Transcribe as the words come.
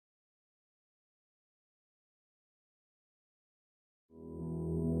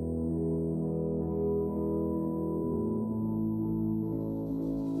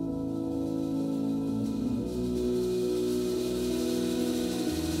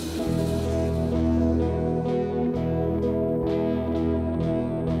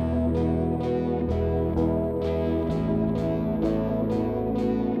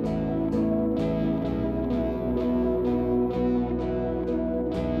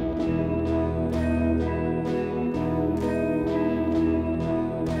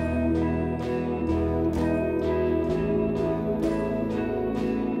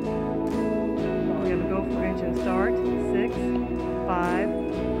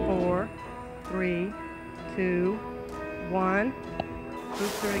2, 1.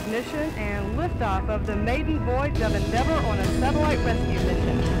 Booster ignition and liftoff of the maiden voyage of Endeavour on a satellite rescue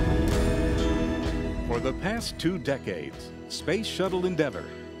mission. For the past 2 decades, Space Shuttle Endeavour,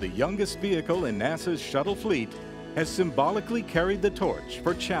 the youngest vehicle in NASA's shuttle fleet, has symbolically carried the torch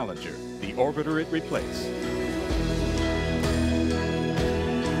for Challenger, the orbiter it replaced.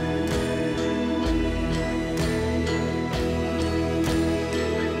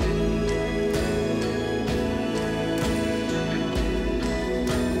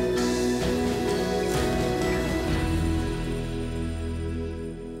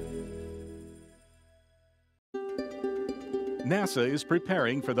 NASA is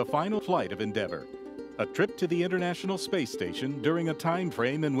preparing for the final flight of Endeavour, a trip to the International Space Station during a time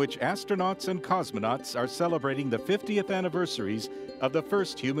frame in which astronauts and cosmonauts are celebrating the 50th anniversaries of the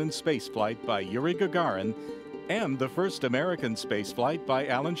first human spaceflight by Yuri Gagarin and the first American spaceflight by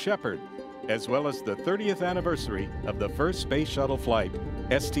Alan Shepard, as well as the 30th anniversary of the first space shuttle flight,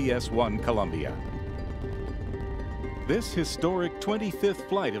 STS-1 Columbia. This historic 25th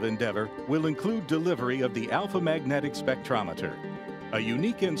flight of Endeavour will include delivery of the Alpha Magnetic Spectrometer, a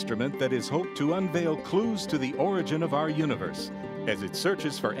unique instrument that is hoped to unveil clues to the origin of our universe as it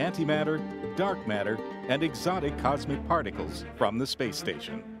searches for antimatter, dark matter, and exotic cosmic particles from the space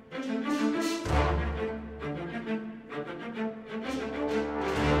station.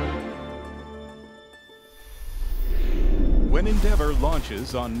 When Endeavour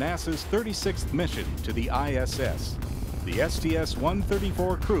launches on NASA's 36th mission to the ISS, the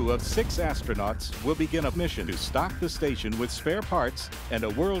STS-134 crew of 6 astronauts will begin a mission to stock the station with spare parts and a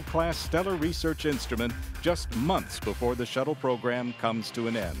world-class stellar research instrument just months before the shuttle program comes to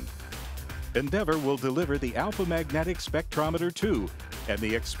an end. Endeavour will deliver the Alpha Magnetic Spectrometer 2 and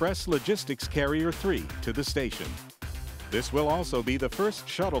the Express Logistics Carrier 3 to the station. This will also be the first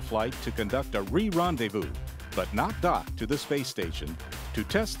shuttle flight to conduct a re-rendezvous, but not dock to the space station, to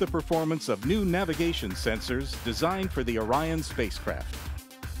test the performance of new navigation sensors designed for the Orion spacecraft.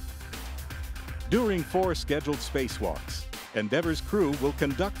 During 4 scheduled spacewalks, Endeavour's crew will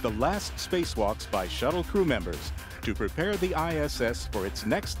conduct the last spacewalks by shuttle crew members to prepare the ISS for its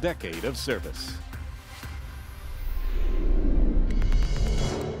next decade of service.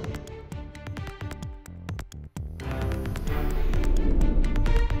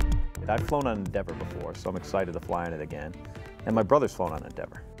 I've flown on Endeavour before, so I'm excited to fly on it again. And my brother's flown on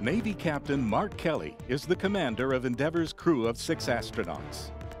Endeavour. Navy Captain Mark Kelly is the commander of Endeavour's crew of 6 astronauts.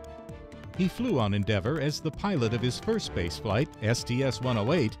 He flew on Endeavour as the pilot of his first spaceflight,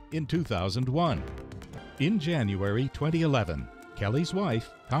 STS-108, in 2001. In January 2011, Kelly's wife,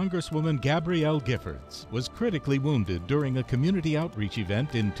 Congresswoman Gabrielle Giffords, was critically wounded during a community outreach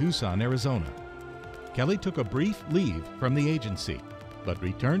event in Tucson, Arizona. Kelly took a brief leave from the agency, but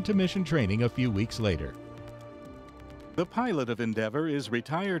returned to mission training a few weeks later. The pilot of Endeavour is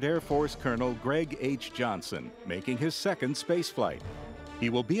retired Air Force Colonel Greg H. Johnson, making his second spaceflight. He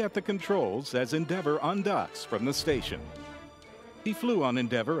will be at the controls as Endeavour undocks from the station. He flew on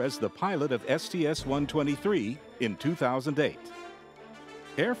Endeavour as the pilot of STS-123 in 2008.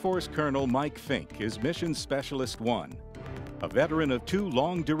 Air Force Colonel Mike Finck is Mission Specialist 1. A veteran of 2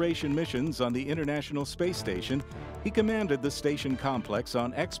 long-duration missions on the International Space Station, he commanded the station complex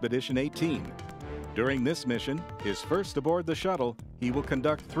on Expedition 18. During this mission, his first aboard the shuttle, he will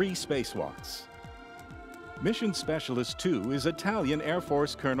conduct 3 spacewalks. Mission Specialist 2 is Italian Air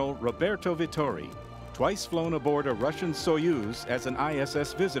Force Colonel Roberto Vittori, twice flown aboard a Russian Soyuz as an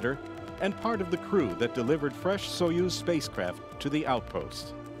ISS visitor and part of the crew that delivered fresh Soyuz spacecraft to the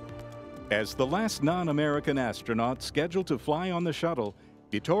outpost. As the last non-American astronaut scheduled to fly on the shuttle,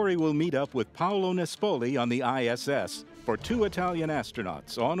 Vittori will meet up with Paolo Nespoli on the ISS for 2 Italian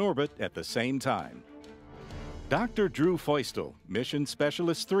astronauts on orbit at the same time. Dr. Drew Feustel, Mission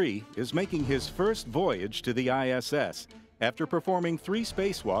Specialist 3, is making his first voyage to the ISS after performing 3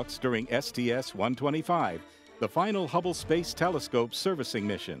 spacewalks during STS-125, the final Hubble Space Telescope servicing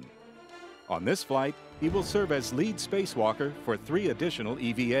mission. On this flight, he will serve as lead spacewalker for 3 additional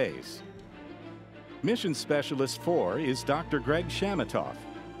EVAs. Mission Specialist 4 is Dr. Greg CHÁMITOFF.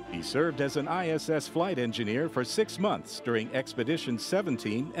 He served as an ISS flight engineer for 6 months during Expeditions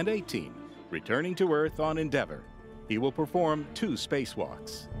 17 and 18, returning to Earth on Endeavour. He will perform 2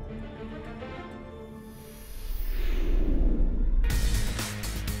 spacewalks.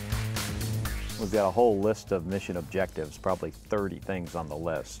 We've got a whole list of mission objectives, probably 30 things on the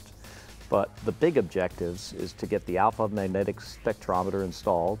list. But the big objectives is to get the Alpha Magnetic Spectrometer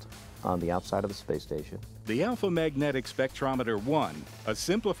installed on the outside of the space station. The Alpha Magnetic Spectrometer 1, a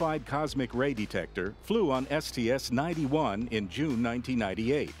simplified cosmic ray detector, flew on STS-91 in June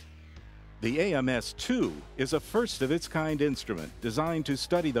 1998. The AMS-2 is a first-of-its-kind instrument designed to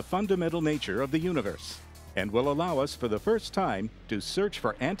study the fundamental nature of the universe and will allow us for the first time to search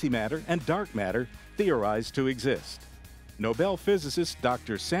for antimatter and dark matter theorized to exist. Nobel physicist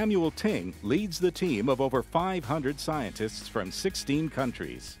Dr. Samuel Ting leads the team of over 500 scientists from 16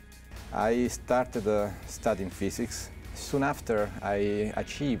 countries. I started studying physics. Soon after I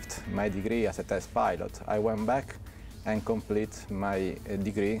achieved my degree as a test pilot, I went back and complete my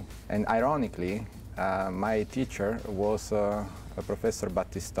degree. And ironically, my teacher was Professor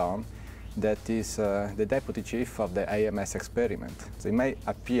Battiston, that is the deputy chief of the AMS experiment. So it may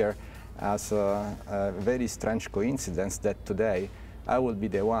appear as a very strange coincidence that today I will be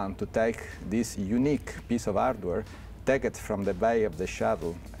the one to take this unique piece of hardware, take it from the bay of the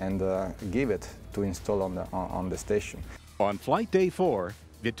shuttle and give it to install on the station. On Flight Day 4,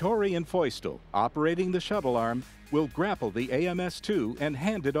 Vittori and Feustel, operating the shuttle arm, will grapple the AMS-2 and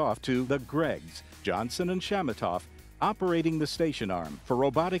hand it off to the Greggs, Johnson and CHÁMITOFF, operating the station arm for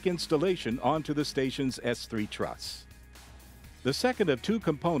robotic installation onto the station's S3 truss. The second of two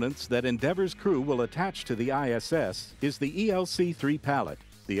components that Endeavour's crew will attach to the ISS is the ELC-3 pallet,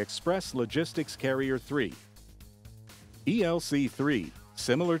 the Express Logistics Carrier 3. ELC-3,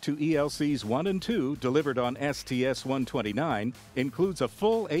 similar to ELCs 1 and 2 delivered on STS-129, includes a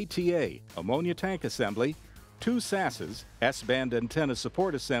full ATA, ammonia tank assembly, 2 SASs, S-band antenna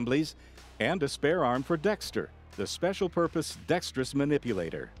support assemblies, and a spare arm for Dexter, the special-purpose dexterous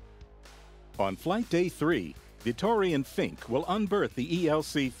manipulator. On Flight Day 3, Vittori and FINCKE will unberth the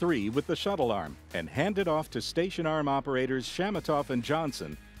ELC-3 with the shuttle arm and hand it off to station arm operators CHÁMITOFF and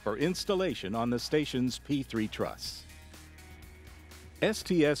Johnson for installation on the station's P3 truss.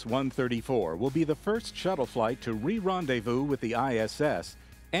 STS-134 will be the first shuttle flight to re-rendezvous with the ISS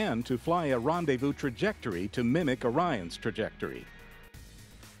and to fly a rendezvous trajectory to mimic Orion's trajectory.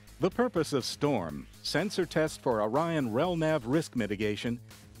 The purpose of STORM, Sensor Test for Orion RELNAV Risk Mitigation,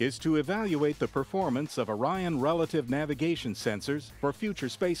 is to evaluate the performance of Orion relative navigation sensors for future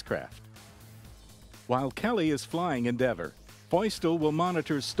spacecraft. While Kelly is flying Endeavour, Feustel will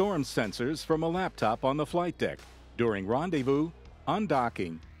monitor STORM sensors from a laptop on the flight deck during rendezvous,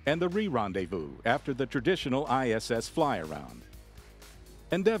 undocking, and the re-rendezvous after the traditional ISS fly-around.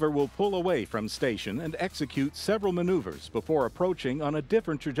 Endeavour will pull away from station and execute several maneuvers before approaching on a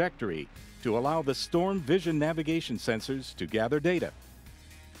different trajectory to allow the STORM vision navigation sensors to gather data.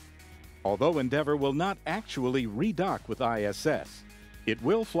 Although Endeavour will not actually redock with ISS, it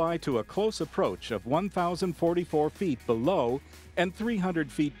will fly to a close approach of 1,044 feet below and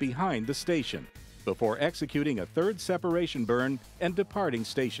 300 feet behind the station before executing a third separation burn and departing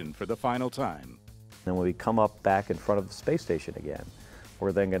station for the final time. Then when we come up back in front of the space station again,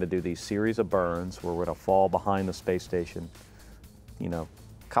 we're then going to do these series of burns where we're going to fall behind the space station, you know,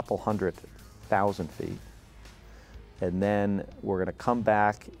 a couple 100,000 feet. And then we're going to come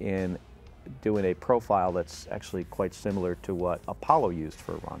back in doing a profile that's actually quite similar to what Apollo used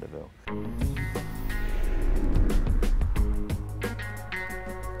for a rendezvous.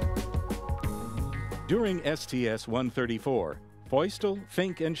 During STS-134, Feustel,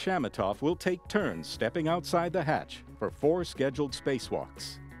 FINCKE, and CHÁMITOFF will take turns stepping outside the hatch for 4 scheduled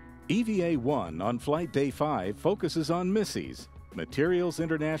spacewalks. EVA-1 on Flight Day 5 focuses on MISSIES, Materials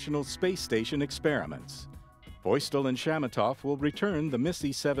International Space Station experiments. Feustel and CHÁMITOFF will return the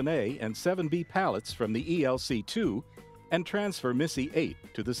MISSIE 7A and 7B pallets from the ELC-2 and transfer MISSIE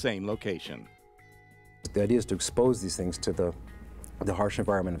 8 to the same location. The idea is to expose these things to the harsh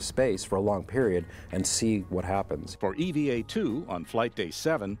environment of space for a long period and see what happens. For EVA-2 on Flight Day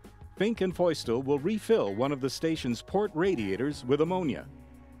 7, FINCKE and Feustel will refill one of the station's port radiators with ammonia.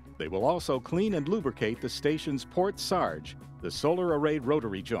 They will also clean and lubricate the station's port SARJ, the solar array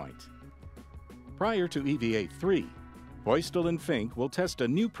rotary joint. Prior to EVA-3, Feustel and FINCKE will test a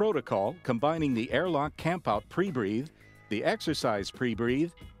new protocol combining the airlock campout pre-breathe, the exercise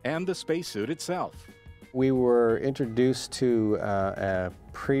pre-breathe, and the spacesuit itself. We were introduced to a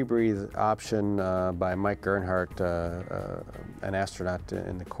pre-breathe option by Mike Gernhardt, an astronaut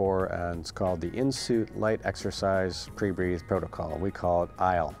in the Corps, and it's called the In-Suit Light Exercise Pre-Breathe Protocol. We call it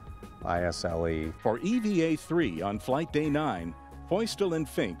ISLE, I-S-L-E. For EVA-3 on Flight Day 9, Feustel and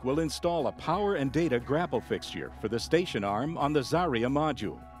FINCKE will install a power and data grapple fixture for the station arm on the Zarya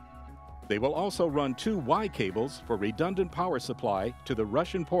module. They will also run 2 Y cables for redundant power supply to the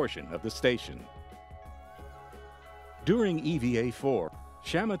Russian portion of the station. During EVA-4,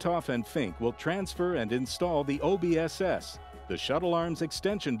 CHÁMITOFF and FINCKE will transfer and install the OBSS, the shuttle arm's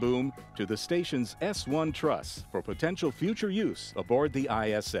extension boom, to the station's S1 truss for potential future use aboard the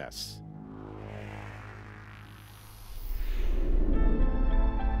ISS.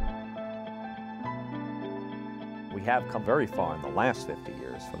 We have come very far in the last 50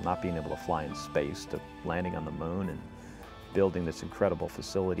 years, from not being able to fly in space to landing on the moon and building this incredible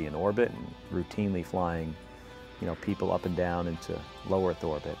facility in orbit and routinely flying, you know, people up and down into low Earth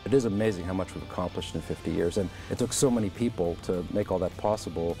orbit. It is amazing how much we've accomplished in 50 years, and it took so many people to make all that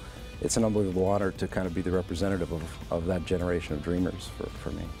possible. It's an unbelievable honor to kind of be the representative of that generation of dreamers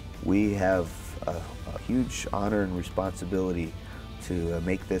for me. We have a huge honor and responsibility to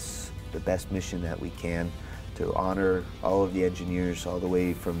make this the best mission that we can, to honor all of the engineers all the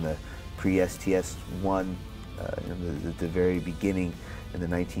way from the pre-STS-1 at the very beginning in the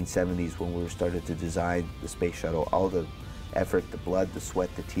 1970s when we started to design the space shuttle. All the effort, the blood, the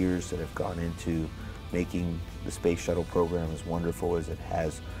sweat, the tears that have gone into making the space shuttle program as wonderful as it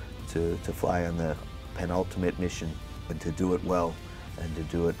has, to fly on the penultimate mission and to do it well and to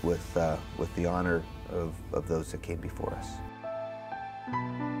do it with the honor of those that came before us.